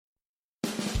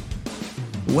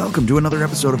Welcome to another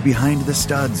episode of Behind the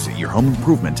Studs, your home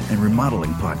improvement and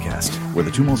remodeling podcast, where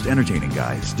the two most entertaining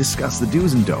guys discuss the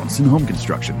do's and don'ts in home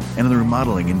construction and in the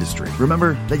remodeling industry.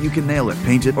 Remember that you can nail it,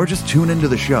 paint it, or just tune into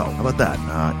the show. How about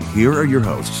that? Here are your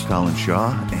hosts, Colin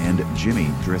Shaw and Jimmy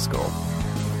Driscoll.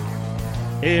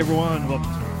 Hey everyone,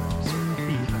 welcome to another episode of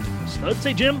Behind the Studs.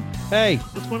 Hey Jim. Hey.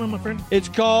 What's going on, my friend? It's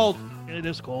cold. It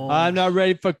is cold. I'm not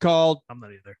ready for cold. I'm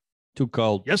not either. Too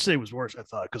cold. Yesterday was worse, I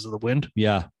thought, because of the wind.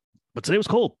 Yeah. But today was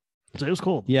cold.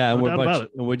 Yeah, and No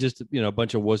we're just a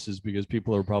bunch of wusses because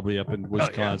people are probably up in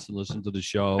Wisconsin listening to the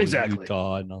show. Exactly. And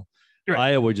Utah and all. You're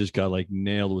right. Iowa just got like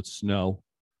nailed with snow.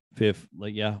 Really?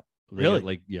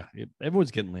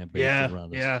 Everyone's getting lambasted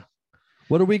around us. Yeah.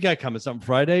 What do we got coming? Something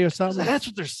Friday or something? That's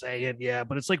what they're saying. Yeah,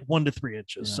 but it's like 1 to 3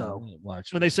 inches. Yeah, So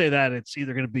watch. when they say that, it's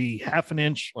either going to be half an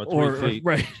inch Or 3 feet.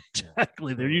 right.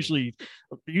 Exactly. They're usually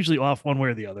off one way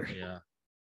or the other. Yeah.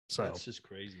 So That's just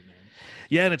crazy, man.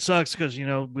 yeah, and it sucks because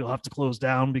we'll have to close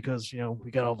down because we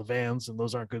got all the vans and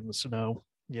those aren't good in the snow.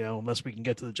 Unless we can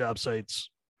get to the job sites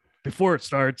before it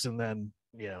starts, and then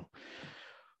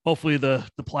hopefully the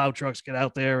plow trucks get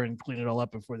out there and clean it all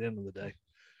up before the end of the day.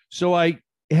 So I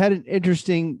had an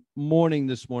interesting morning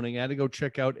this morning. I had to go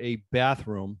check out a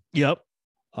bathroom. Yep.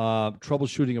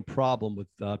 Troubleshooting a problem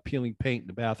with peeling paint in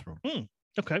the bathroom.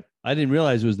 Okay. I didn't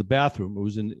realize it was the bathroom.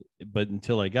 But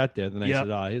until I got there, then I said,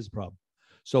 here's the problem.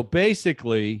 So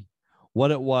basically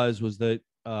what it was that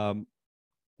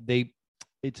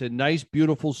it's a nice,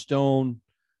 beautiful stone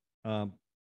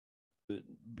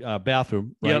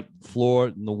bathroom, right? Yep. Floor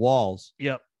and the walls.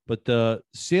 Yep. But the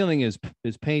ceiling is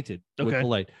painted with the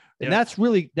light. And that's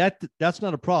really, that's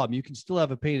not a problem. You can still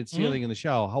have a painted ceiling in the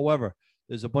shower. However,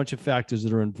 there's a bunch of factors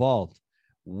that are involved.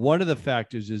 One of the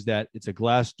factors is that it's a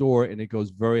glass door and it goes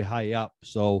very high up.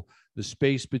 So the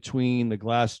space between the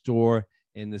glass door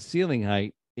and the ceiling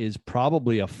height is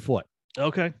probably a foot.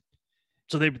 Okay.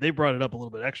 So they brought it up a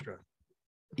little bit extra.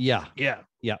 Yeah. Yeah.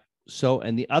 Yeah. So,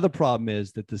 and the other problem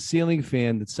is that the ceiling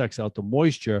fan that sucks out the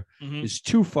moisture is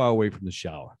too far away from the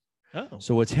shower. Oh.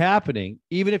 So what's happening,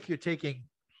 even if you're taking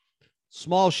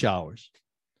small showers,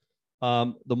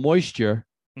 the moisture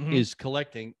is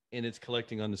collecting, and it's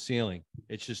collecting on the ceiling.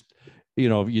 It's just,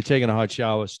 you're taking a hot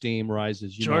shower, steam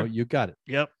rises, you got it.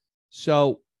 Yep.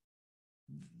 So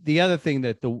the other thing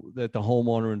that the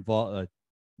homeowner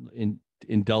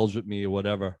indulged with me or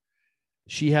whatever,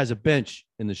 she has a bench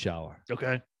in the shower.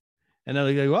 Okay. And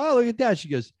I go, oh, look at that. She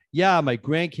goes, yeah, my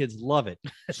grandkids love it.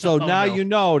 So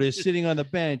now they're sitting on the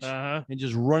bench and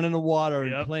just running the water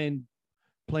and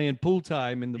playing pool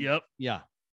time. Yeah.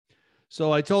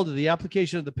 So I told her the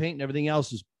application of the paint and everything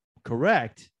else is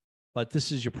correct, but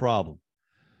this is your problem.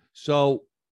 So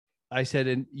I said,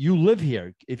 and you live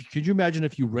here. Could you imagine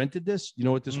if you rented this? You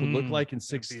know what this would look like in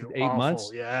 6 to 8 months?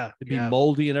 Yeah. It'd be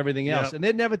moldy and everything else. And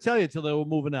they'd never tell you until they were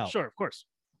moving out. Sure, of course.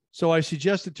 So I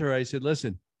suggested to her, I said,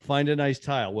 listen, find a nice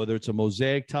tile, whether it's a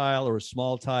mosaic tile or a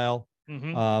small tile,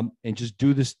 and just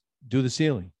do the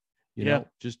ceiling.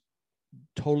 Just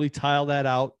totally tile that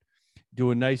out.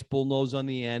 Do a nice bull nose on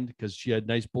the end because she had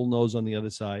nice bull nose on the other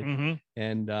side.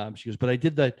 And she goes, but I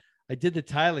did the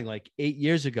tiling like 8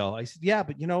 years ago. I said, yeah,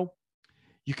 but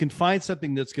you can find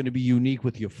something that's going to be unique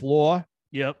with your floor.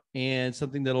 Yep. And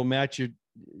something that'll match your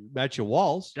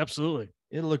walls. Absolutely.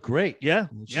 It'll look great. Yeah.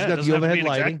 She's got the overhead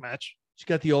lighting. Match. She's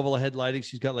got the overhead lighting.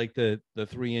 She's got like the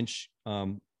 3-inch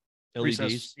LEDs.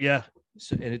 Recess. Yeah.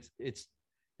 So, and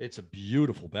it's a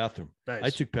beautiful bathroom. Nice. I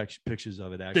took pictures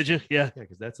of it. Actually. Did you? Yeah. Yeah,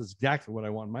 because that's exactly what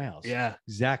I want in my house. Yeah.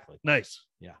 Exactly. Nice.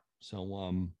 Yeah. So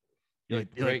you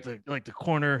like the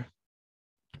corner.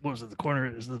 What was it? The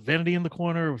corner is the vanity in the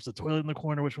corner. Or was the toilet in the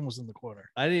corner? Which one was in the corner?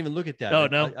 I didn't even look at that. Oh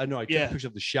no. I know. I took a picture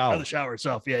of the shower. Oh, the shower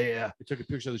itself. Yeah. I took a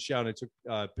picture of the shower and I took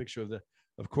a picture of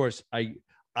of course,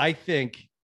 I think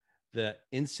the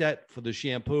inset for the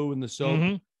shampoo and the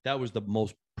soap, that was the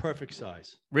most perfect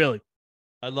size. Really?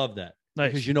 I love that.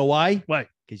 Nice. Because you know why? Why?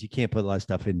 Because you can't put a lot of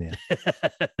stuff in there.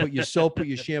 Put your soap, put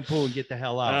your shampoo, and get the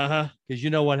hell out. Because you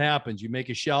know what happens. You make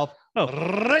a shelf.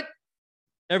 Oh,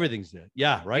 everything's there.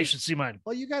 Yeah, right. You should see mine.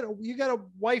 Well, you got a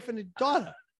wife and a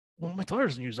daughter. Well, my daughter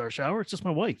doesn't use our shower. It's just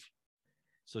my wife.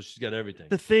 So she's got everything.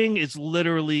 The thing is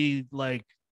literally like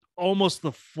almost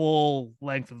the full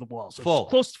length of the wall. So full.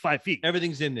 It's close to 5 feet.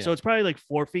 Everything's in there. So it's probably like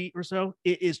 4 feet or so.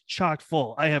 It is chock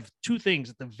full. I have 2 things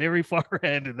at the very far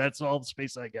end, and that's all the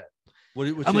space I get.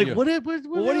 I'm like, what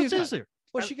else is there?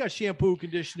 Well, she got shampoo,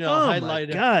 conditioner, highlighter.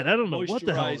 My God, I don't know what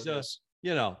the hell it is.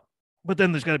 But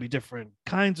then there's got to be different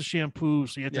kinds of shampoo,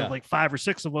 so you have to have like 5 or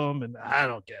 6 of them, and I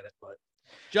don't get it. But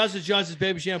Johnson's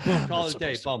baby shampoo, call it a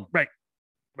day. Bum. Right.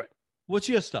 What's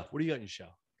your stuff? What do you got in your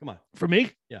shower? Come on. For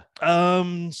me? Yeah.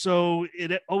 So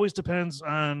it always depends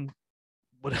on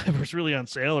whatever's really on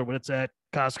sale or when it's at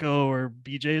Costco or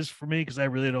BJ's for me, because I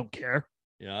really don't care.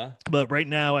 Yeah. But right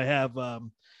now I have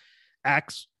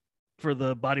Axe for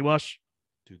the body wash.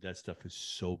 Dude, that stuff is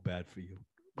so bad for you.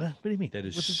 What do you mean? That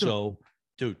is so,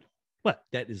 dude. What?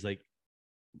 That is like,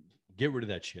 get rid of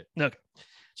that shit. Okay.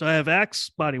 So I have Axe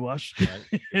body wash,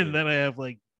 right. And then I have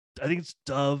I think it's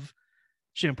Dove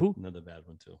shampoo. Another bad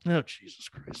one too. Oh, Jesus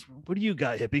Christ. What do you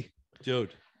got, hippie?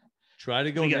 Dude, try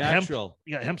to go natural. Hemp?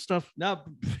 You got hemp stuff? Not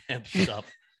hemp stuff.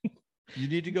 You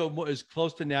need to go as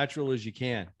close to natural as you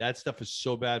can. That stuff is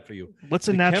so bad for you. What's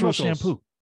a natural shampoo?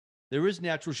 There is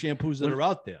natural shampoos that are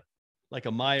out there, like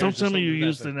a Myers. Don't tell me you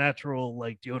use the natural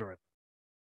deodorant.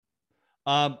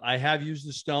 I have used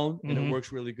the Stone and it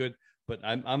works really good, but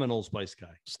I'm an Old Spice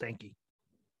guy. Stanky.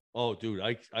 Oh, dude,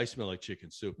 I smell like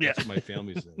chicken soup. That's what my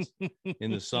family says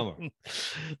in the summer.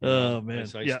 Oh man, I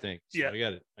stink. So I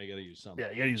got to use something.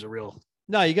 Yeah, you got to use a real.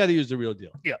 No, you got to use the real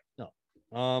deal. Yeah.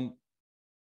 No.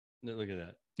 Look at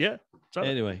that. Yeah.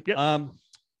 Anyway. Yeah.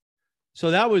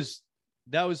 So that was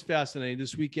fascinating.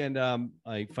 This weekend,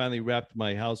 I finally wrapped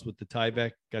my house with the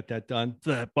Tyvek. Got that done.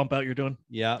 The bump out you're doing.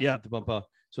 Yeah. The bump out.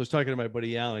 So I was talking to my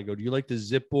buddy Alan. I go, do you like the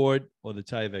zip board or the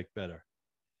Tyvek better?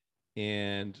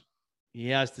 And he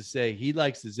has to say he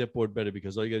likes the zip board better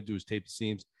because all you got to do is tape the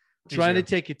seams. Trying to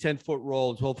take a 10-foot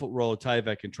roll, 12-foot roll of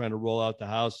Tyvek and trying to roll out the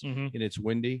house and it's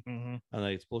windy. I'm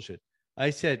like, it's bullshit.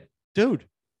 I said, dude,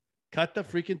 cut the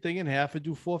freaking thing in half and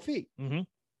do 4 feet. And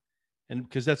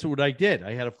because that's what I did.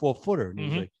 I had a 4-footer and he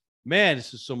was like, man,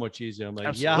 this is so much easier. I'm like,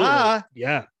 absolutely.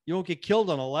 Yeah. You won't get killed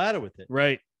on a ladder with it.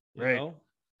 Right. You know?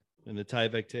 And the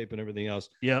Tyvek tape and everything else.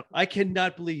 Yeah. I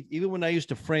cannot believe, even when I used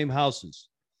to frame houses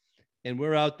and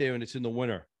we're out there and it's in the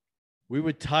winter, we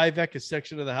would Tyvek a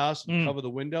section of the house and cover the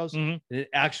windows and it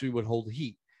actually would hold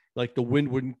heat. Like the wind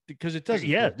wouldn't, because it doesn't.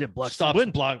 Yeah. It blocks the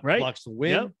wind. Blocks the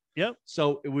wind. Yep.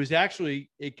 So it was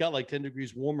actually, it got like 10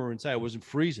 degrees warmer inside. It wasn't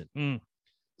freezing.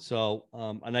 So,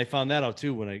 and I found that out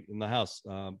too when in the house,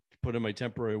 put in my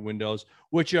temporary windows,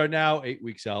 which are now 8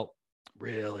 weeks out.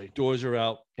 Really? Doors are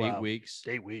out. Wow. 8 weeks.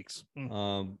 8 weeks.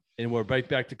 And we're right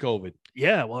back to COVID.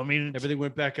 Yeah. Well, I mean, everything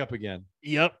went back up again.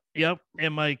 Yep.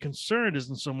 And my concern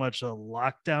isn't so much a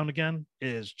lockdown again,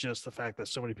 is just the fact that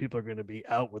so many people are going to be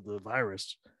out with the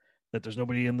virus that there's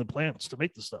nobody in the plants to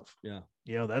make the stuff. Yeah.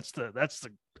 You know, I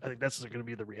think that's going to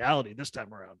be the reality this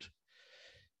time around.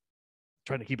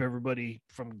 Trying to keep everybody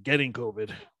from getting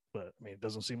COVID. But I mean, it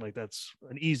doesn't seem like that's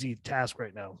an easy task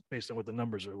right now, based on what the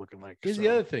numbers are looking like. Here's the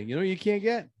other thing, you can't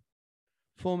get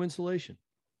foam insulation.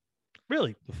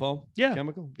 Really? The foam? Yeah.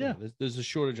 Chemical? Yeah. There's a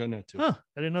shortage on that too. Huh.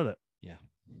 I didn't know that. Yeah.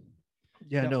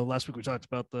 Yeah. I know last week we talked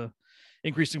about the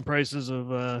increasing prices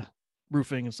of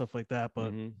roofing and stuff like that.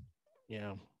 But,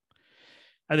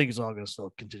 I think it's all going to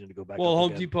still continue to go back. Well,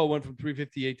 Home Depot went from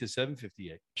 $358 to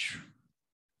 $758.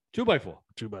 2x4.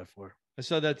 2x4. I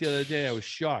saw that the other day. I was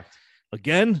shocked.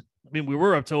 Again, I mean, we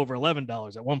were up to over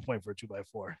 $11 at one point for a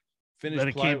 2x4. Finished then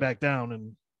it plywood. came back down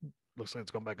and looks like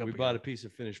it's going back up. We bought a piece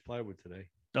of finished plywood today.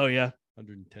 Oh yeah,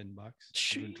 $110,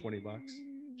 $120.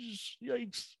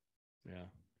 Yikes! Yeah.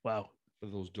 Wow. For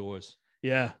those doors.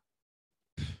 Yeah.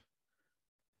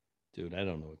 Dude, I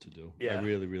don't know what to do. Yeah. I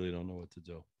really, really don't know what to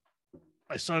do.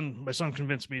 My son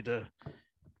convinced me to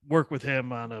work with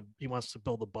him on he wants to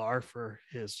build a bar for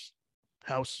his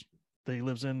house that he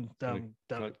lives in down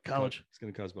at college. It's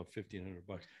going to cost about $1,500.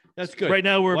 That's good. Right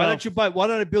now why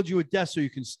don't I build you a desk so you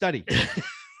can study? That's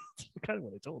kind of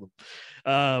what I told him.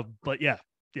 But yeah.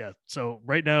 So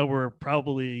right now we're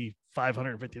probably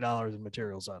 $550 in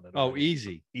materials on it. Oh,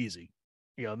 easy.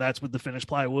 And that's with the finished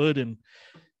plywood and,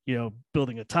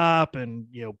 building a top and,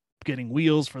 getting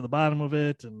wheels for the bottom of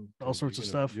it and all sorts of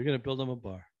stuff. You're going to build him a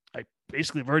bar. I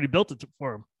basically have already built it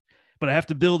for him, but I have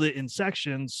to build it in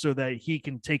sections so that he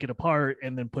can take it apart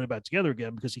and then put it back together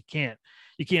again, because you can't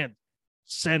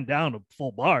send down a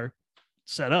full bar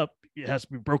set up. It has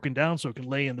to be broken down so it can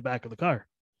lay in the back of the car.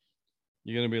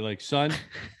 You're going to be like, son,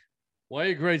 why are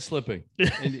your grades slipping?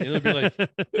 And it'll be like,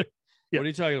 what are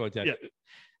you talking about, Dad? Yeah.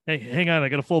 Hey, hang on. I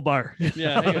got a full bar.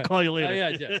 Yeah. I'll call you later.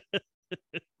 Yeah.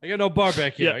 I got no bar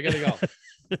back here. I got to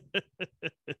go.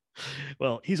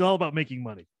 Well, he's all about making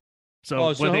money.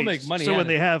 So, he'll make money. So when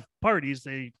they have parties,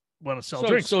 they want to sell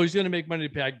drinks. So he's going to make money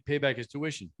to pay back his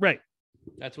tuition. Right.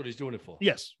 That's what he's doing it for.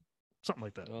 Yes. Something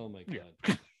like that. Oh, my God.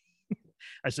 Yeah.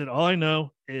 I said, all I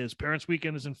know is Parents'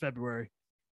 Weekend is in February.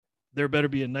 There better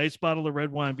be a nice bottle of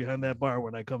red wine behind that bar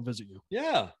when I come visit you.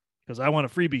 Yeah. Because I want a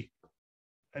freebie.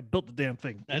 I built the damn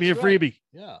thing. Give me a freebie.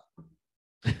 Yeah.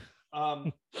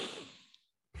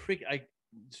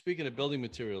 Speaking of building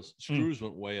materials, screws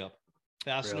went way up.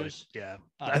 Fasteners? Really? Yeah.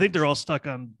 I think they're all stuck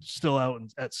still out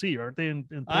at sea, aren't they? In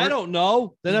I don't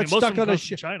know. They're not stuck on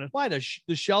China. Why?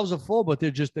 The shelves are full, but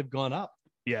they've gone up.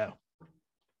 Yeah.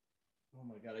 Oh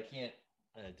my God, I can't.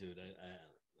 Dude,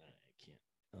 I can't.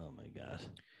 Oh my God.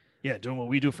 Yeah, doing what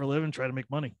we do for a living, try to make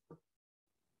money.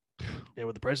 Yeah,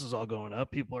 with the prices all going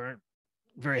up, people aren't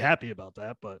very happy about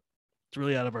that, but it's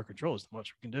really out of our control as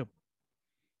much we can do.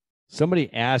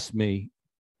 Somebody asked me,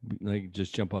 like,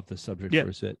 just jump off the subject for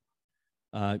a sec.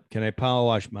 Can I power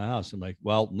wash my house? I'm like,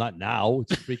 well, not now.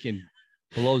 It's freaking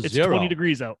below it's zero. 20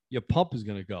 degrees out. Your pump is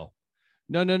going to go.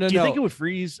 No. Do you think it would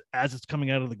freeze as it's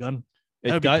coming out of the gun?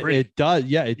 It does.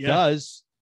 Yeah, it does.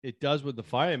 It does with the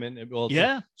fireman. As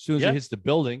soon as it hits the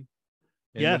building,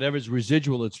 and whatever's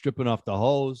residual, it's stripping off the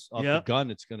hose, off the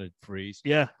gun, it's going to freeze.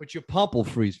 Yeah. But your pump will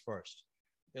freeze first.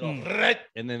 It'll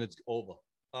and then it's over.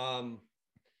 I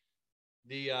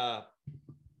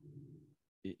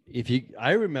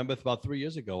remember about 3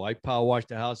 years ago, I power washed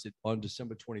the house on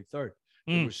December 23rd.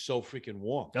 It was so freaking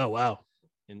warm. Oh, wow.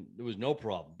 And there was no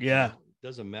problem. Yeah. It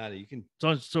doesn't matter. You can.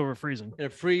 So it's over freezing. And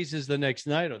it freezes the next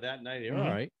night or that night. You're all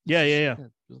right. Yeah.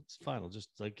 It's fine. Just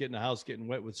like getting the house getting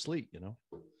wet with sleet,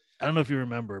 I don't know if you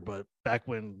remember, but back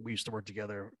when we used to work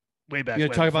together, way back. You're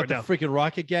going to talk about the freaking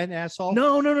Rock again, asshole?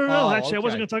 No. Actually, I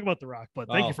wasn't going to talk about the Rock, but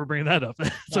thank you for bringing that up.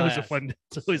 It's always a fun.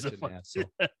 It's always a fun.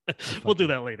 We'll do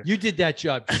that later. You did that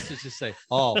job just to say,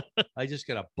 I just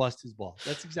got to bust his ball.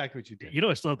 That's exactly what you did.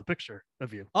 I still have the picture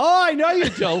of you. Oh, I know you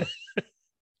do.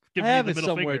 I have it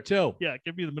somewhere too. Yeah,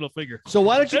 give me the middle finger. So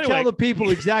why don't you tell the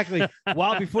people exactly?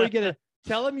 Before you get it,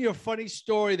 tell them your funny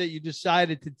story that you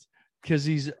decided to, because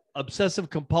these obsessive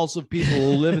compulsive people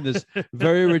who live in this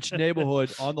very rich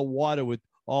neighborhood on the water with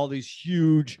all these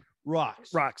huge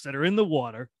rocks that are in the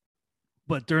water,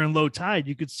 but during low tide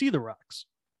you could see the rocks.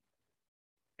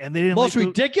 And they didn't most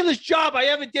ridiculous job I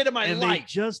ever did in my life. They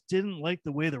just didn't like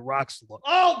the way the rocks looked.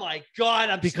 Oh my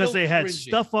God! Because they had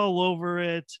stuff all over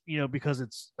it, because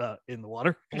it's in the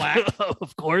water, black.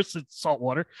 Of course, it's salt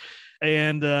water,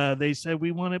 and they said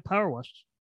we want it power washed.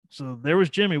 So there was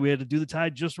Jimmy. We had to do the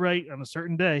tide just right on a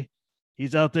certain day.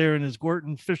 He's out there in his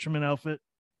Gorton fisherman outfit.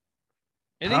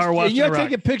 And you're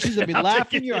taking pictures of me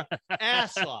laughing your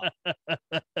ass off.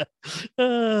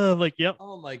 Yep.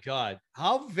 Oh my God.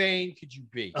 How vain could you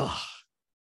be? Oh,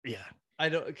 yeah. I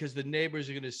don't, because the neighbors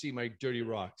are going to see my dirty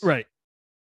rocks. Right.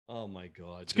 Oh my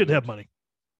God. It's good to have money.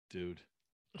 Dude.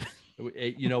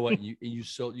 You know what?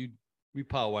 We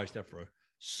power washed that for a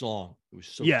song. It was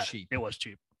so cheap. It was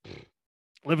cheap.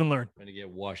 Live and learn. Going to get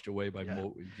washed away by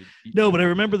No, but I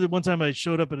remember that one time I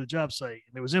showed up at a job site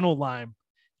and it was in Old Lyme.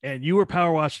 And you were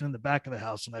power washing in the back of the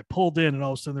house, and I pulled in, and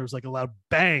all of a sudden there was like a loud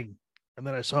bang, and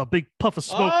then I saw a big puff of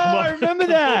smoke come up. I remember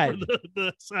that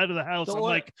the side of the house. I'm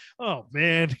like, oh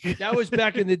man, that was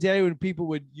back in the day when people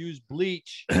would use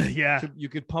bleach. Yeah, you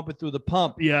could pump it through the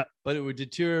pump. Yeah, but it would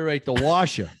deteriorate the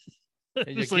washer.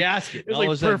 And your gasket. It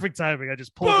was like perfect timing. I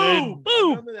just pulled in. Boom! I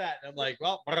remember that. And I'm like,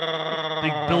 well, big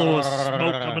billow of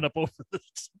smoke coming up over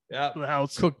the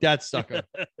house. Cook that sucker.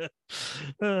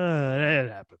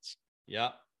 It happens.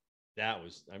 Yeah. I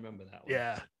remember that one.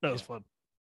 Yeah, that was fun.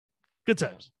 Good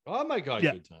times. Oh my God,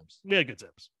 good times. Yeah, good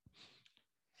times.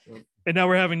 And now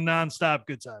we're having nonstop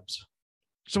good times.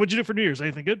 So what'd you do for New Year's?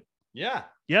 Anything good? Yeah.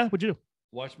 Yeah, what'd you do?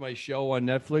 Watch my show on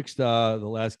Netflix, The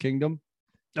Last Kingdom.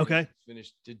 Okay.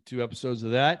 Did 2 episodes of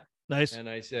that. Nice. And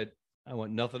I said, I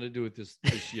want nothing to do with this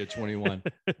year 21.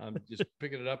 I'm just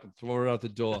picking it up and throwing it out the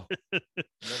door.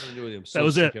 Nothing to do with it. I'm so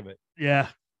sick of it. Yeah.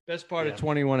 Best part of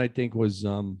 21, I think, was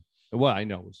I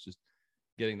know was just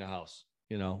getting the house,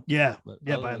 Yeah.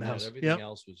 Buying the house. Everything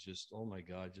else was just, oh my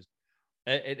God,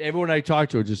 and everyone I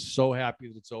talked to are just so happy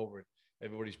that it's over.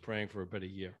 Everybody's praying for a better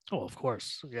year. Oh, of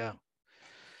course. Yeah.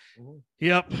 Mm-hmm.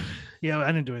 Yep. Yeah, I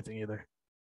didn't do anything either.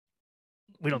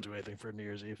 We don't do anything for New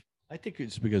Year's Eve. I think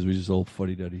it's because we're just old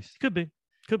fuddy-duddies. Could be.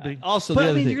 Also,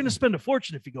 but you're going to spend a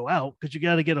fortune if you go out because you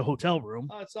got to get a hotel room.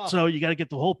 Oh, it's awesome. So you got to get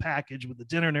the whole package with the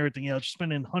dinner and everything else. You're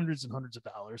spending hundreds and hundreds of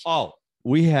dollars. Oh,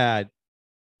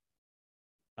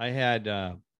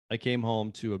 I came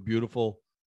home to a beautiful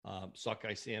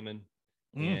sockeye salmon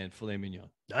and filet mignon.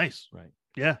 Nice. Right.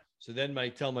 Yeah. So then I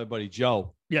tell my buddy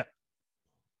Joe. Yeah.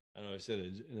 I know I said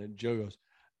it. And then Joe goes,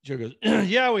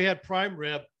 yeah, we had prime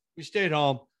rib. We stayed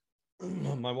home.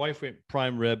 My wife went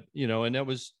prime rib, and that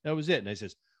was it. And I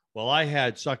says, well, I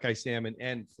had sockeye salmon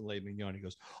and filet mignon. He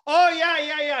goes, oh,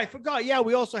 yeah. I forgot. Yeah,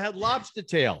 we also had lobster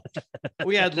tail.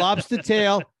 We had lobster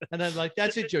tail. And I'm like,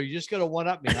 that's it, Joe. You just got to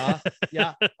one-up me, huh?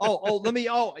 Yeah.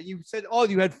 You said,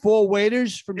 you had 4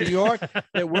 waiters from New York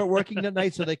that weren't working that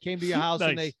night. So they came to your house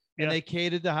and and they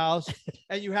catered the house.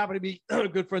 And you happen to be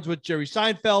good friends with Jerry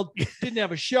Seinfeld. Didn't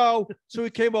have a show, so he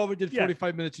came over and did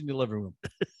 45 minutes in your living room.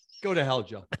 Go to hell,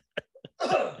 Joe.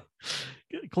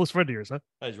 Close friend of yours, huh?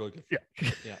 That was really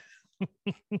good. Yeah.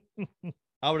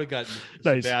 I would have gotten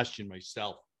Sebastian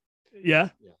myself. Yeah.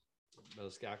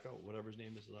 Meliscacco, whatever his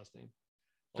name is, the last name.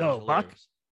 Bach?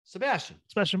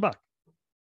 Sebastian Bach.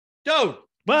 Dude.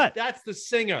 What? That's the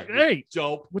singer. Hey.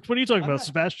 Dope. Which one are you talking about?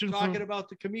 Sebastian? Talking about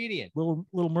the comedian. Little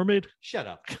Mermaid? Shut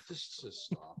up. Just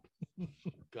stop.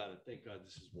 Thank God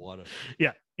this is water.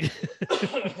 Yeah.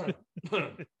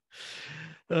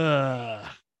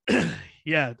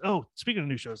 Yeah. Oh, speaking of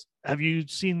new shows, have you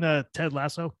seen Ted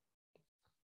Lasso?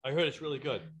 I heard it's really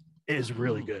good. It is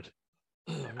really good.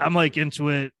 I'm like into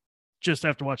it just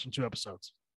after watching 2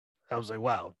 episodes. I was like,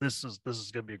 wow, this is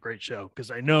going to be a great show,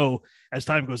 because I know as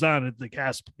time goes on, the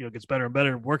cast gets better and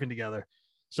better working together.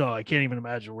 So I can't even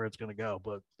imagine where it's going to go,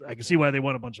 but I can see why they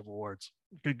won a bunch of awards.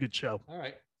 Good show. All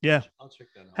right. Yeah. I'll check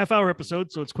that out. Half-hour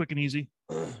episode, so it's quick and easy.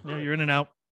 You're in and out.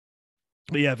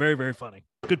 But yeah, very, very funny.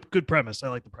 Good premise. I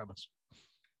like the premise.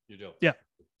 You do? Yeah.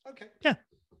 Okay. Yeah.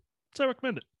 So I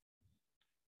recommend it.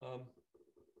 What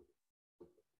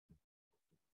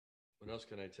else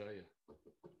can I tell you?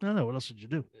 I don't know. What else did you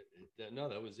do? No,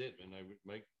 that was it. And I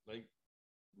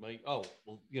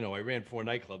ran 4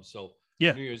 nightclubs. So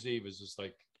yeah, New Year's Eve was just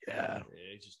like,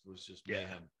 it was just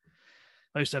mayhem.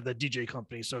 I used to have that DJ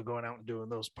company, so going out and doing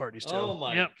those parties too. Oh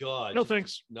my God. No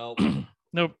thanks. No.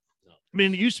 Nope. I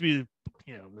mean, it used to be,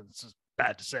 it's just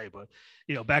bad to say, but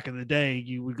back in the day,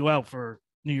 you would go out for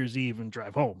New Year's Eve and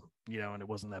drive home, and it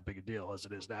wasn't that big a deal as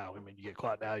it is now. I mean, you get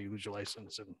caught now, you lose your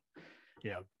license, and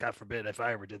God forbid if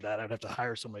I ever did that, I'd have to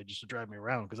hire somebody just to drive me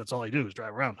around, because that's all I do is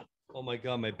drive around. Oh my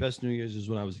God, my best New Year's is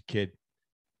when I was a kid,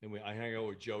 and I hung out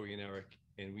with Joey and Eric,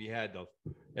 and we had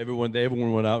everyone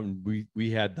went out, and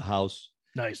we had the house.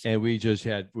 Nice. And we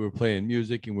were playing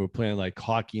music, and we were playing like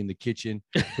hockey in the kitchen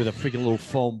with a freaking little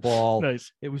foam ball.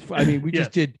 Nice. It was,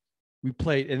 we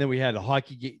played, and then we had a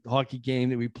hockey game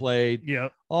that we played. Yeah.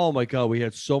 Oh my God, we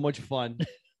had so much fun.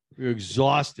 We were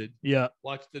exhausted. Yeah.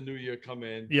 Watched the new year come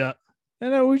in. Yeah.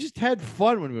 And we just had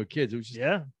fun when we were kids. It was just,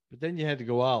 but then you had to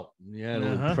go out, and you had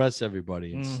to impress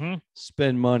everybody and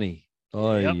spend money.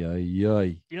 Yep.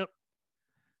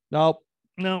 Nope.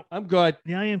 No, I'm good.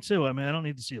 Yeah, I am too. I mean, I don't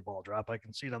need to see a ball drop. I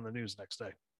can see it on the news next day.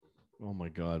 Oh my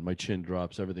God, my chin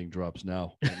drops. Everything drops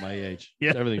now at my age.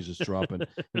 Yeah. Everything's just dropping.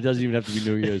 It doesn't even have to be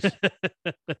New Year's.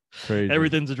 Crazy.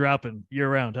 Everything's a dropping year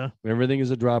round, huh? Everything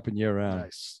is a dropping year round.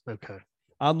 Nice. Okay.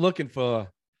 I'm looking for.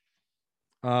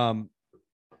 You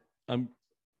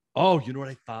know what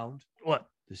I found? What?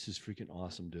 This is freaking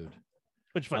awesome, dude.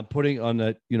 Which one? I'm putting on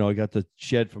the, I got the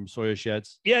shed from Sawyer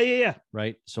Sheds. Yeah.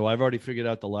 Right. So I've already figured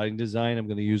out the lighting design. I'm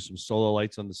going to use some solar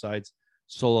lights on the sides,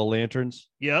 solar lanterns.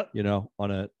 Yeah.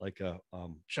 On a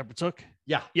shepherd's hook.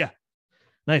 Yeah.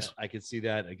 Nice. I can see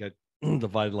that. I got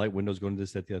divided light windows going to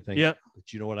this, that, the other thing. Yeah.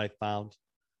 But you know what I found?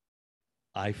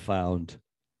 I found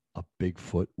a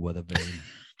Bigfoot weather vane.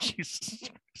 Jesus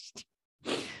Christ.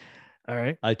 All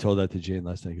right. I told that to Jane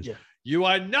last night. He goes, yeah. You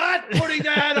are not putting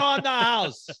that on the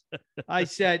house. I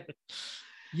said,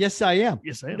 yes, I am.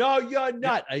 Yes, I am. No, you're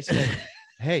not. I said,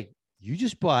 hey, you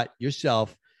just bought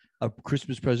yourself a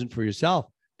Christmas present for yourself.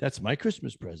 That's my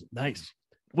Christmas present. Nice.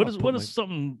 What is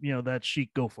something, that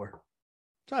chic go for?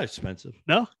 It's not expensive.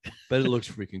 No? But it looks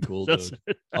freaking cool, dude.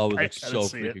 Oh, it looks so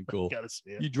freaking cool. Gotta see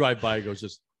it. You drive by, it goes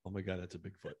just, oh my God, that's a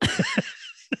Bigfoot.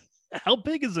 How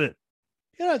big is it?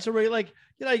 It's already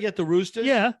you get the rooster.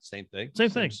 Yeah. Same thing. Same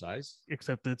thing. Size.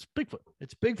 Except it's Bigfoot.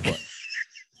 It's Bigfoot.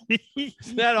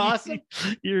 Isn't that awesome?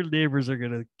 Your neighbors are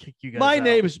going to kick you guys My out.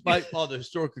 neighbors, the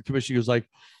historical commission was like,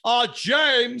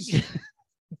 James,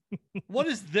 what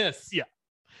is this? Yeah.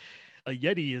 A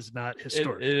Yeti is not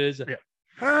historic. It is. Yeah.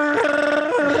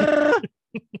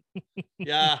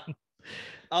 Yeah.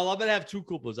 I'm going to have 2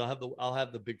 Koopas. I'll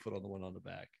have the Bigfoot on the one on the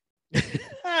back.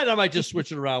 And I might just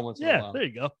switch it around once in a while. Yeah, there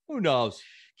you go. Who knows?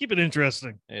 Keep it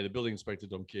interesting. Hey, the building inspector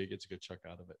don't care. Gets a good chuck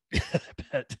out of it. I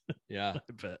bet. Yeah.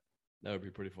 I bet. That would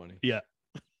be pretty funny. Yeah.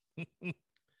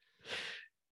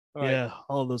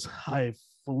 All those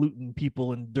highfalutin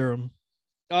people in Durham.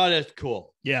 Oh, that's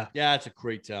cool. Yeah. Yeah, it's a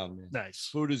great town, man. Nice.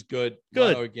 Food is good. Good. A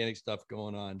lot of organic stuff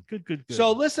going on. Good.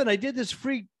 So listen, I did this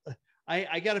free.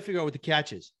 I got to figure out what the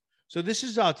catch is. So this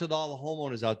is out to all the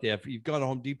homeowners out there. If you've gone to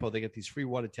Home Depot, they get these free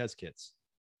water test kits.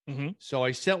 Mm-hmm. So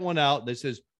I sent one out that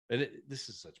says, this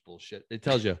is such bullshit. It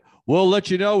tells you, we'll let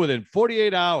you know within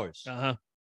 48 hours. Uh-huh.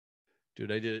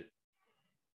 Dude, I did it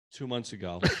 2 months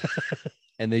ago.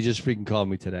 And they just freaking called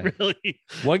me today. Really?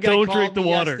 One guy Don't called drink the me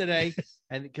water yesterday,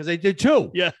 And because I did too.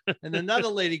 Yeah. And another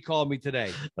lady called me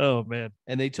today. Oh, man.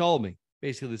 And they told me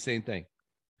basically the same thing.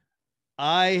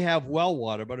 I have well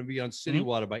water, but I'm going to be on city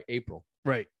water by April.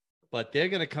 Right. But they're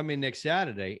going to come in next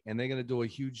Saturday and they're going to do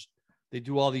they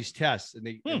do all these tests and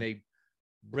they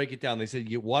break it down. They said,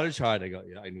 your water's hard. I go,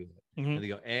 yeah, I knew that. And they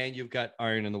go, and you've got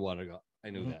iron in the water. I go, I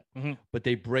knew that. But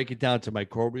they break it down to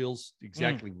microbials,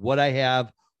 exactly what I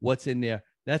have, what's in there.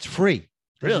 That's free.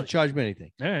 Doesn't charge me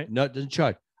anything. All right. No, it doesn't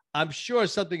charge. I'm sure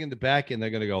something in the back end, they're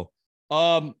going to go,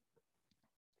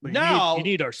 now you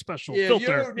need our special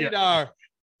filter.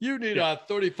 You need our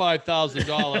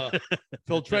 $35,000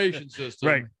 filtration system.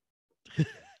 Right.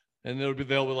 And they'll be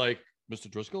like,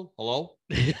 Mr. Driscoll, hello?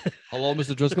 Hello,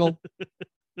 Mr. Driscoll?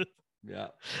 Yeah.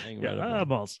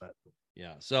 I'm all set.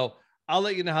 Yeah. So I'll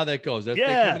let you know how that goes. They're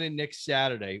coming in next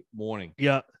Saturday morning.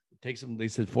 Yeah. It takes them, they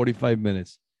said 45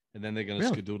 minutes, and then they're going to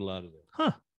skedoodle out of there.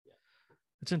 Huh.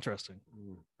 It's interesting.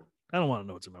 I don't want to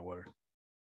know what's in my water.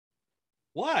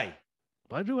 Why?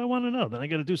 Why do I want to know? Then I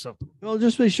got to do something. Well,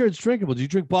 just make sure it's drinkable. Do you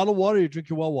drink bottled water or you drink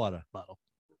your well water? Bottle.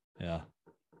 Yeah.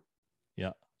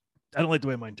 Yeah. I don't like the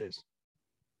way mine tastes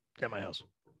at my house.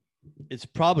 It's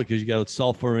probably because you got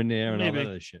sulfur in there and all that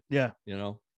other shit. Yeah. You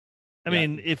know? I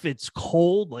mean, if it's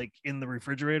cold, like in the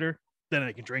refrigerator, then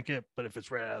I can drink it. But if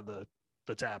it's right out of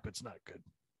the tap, it's not good.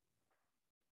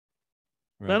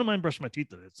 Right. I don't mind brushing my teeth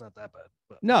with it. It's not that bad.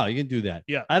 But. No, you can do that.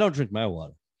 Yeah. I don't drink my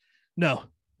water. No,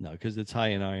 because it's high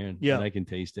in iron. Yeah. And I can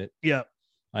taste it. Yeah.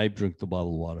 I drink the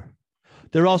bottled water.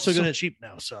 They're also going to cheap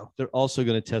now. So they're also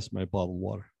going to test my bottled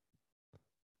water.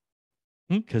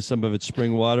 Because some of it's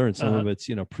spring water and some of it's,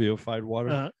 purified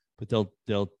water. But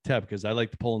they'll tap because I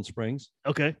like the Poland Springs.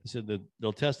 Okay. They said that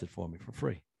they'll test it for me for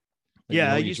free.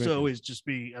 I used to always just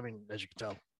be, I mean, as you can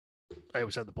tell, I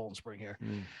always had the Poland Spring here.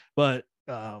 But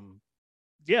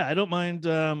I don't mind.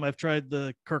 I've tried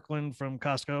the Kirkland from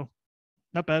Costco.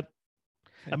 Not bad.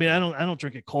 I mean, I don't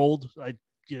drink it cold. I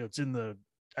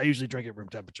usually drink it room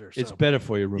temperature. So. It's better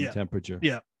for your room temperature.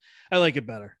 Yeah. I like it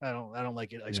better. I don't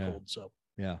like it ice cold. So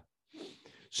yeah.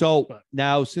 So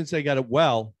now since I got it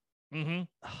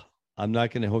I'm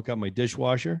not going to hook up my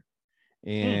dishwasher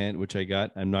and which I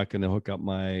got. I'm not going to hook up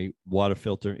my water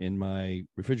filter in my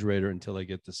refrigerator until I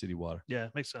get the city water. Yeah,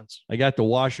 makes sense. I got the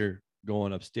washer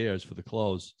going upstairs for the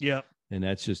clothes. Yeah. And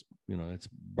that's just, it's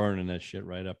burning that shit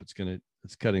right up. It's going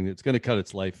to cut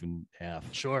its life in half.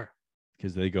 Sure.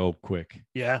 Because they go quick.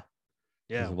 Yeah.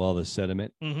 Yeah. Because of all the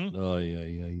sediment. Oh,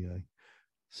 yeah.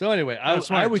 So anyway,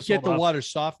 I would get the water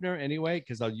softener anyway,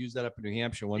 because I'll use that up in New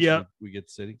Hampshire once we get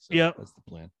the city. So that's the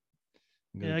plan.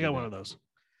 I got one of those.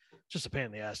 Just a pain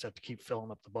in the ass to have to keep filling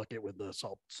up the bucket with the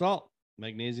salt,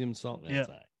 magnesium salt. That's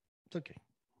all right. It's okay.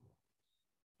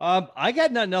 I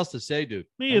got nothing else to say, dude.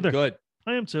 Me either. Good.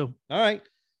 I am too. All right.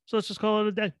 So let's just call it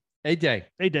a day. A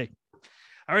day.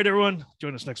 All right, everyone.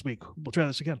 Join us next week. We'll try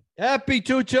this again. Happy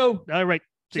Tutu. All right.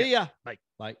 See ya. Bye.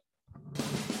 Bye.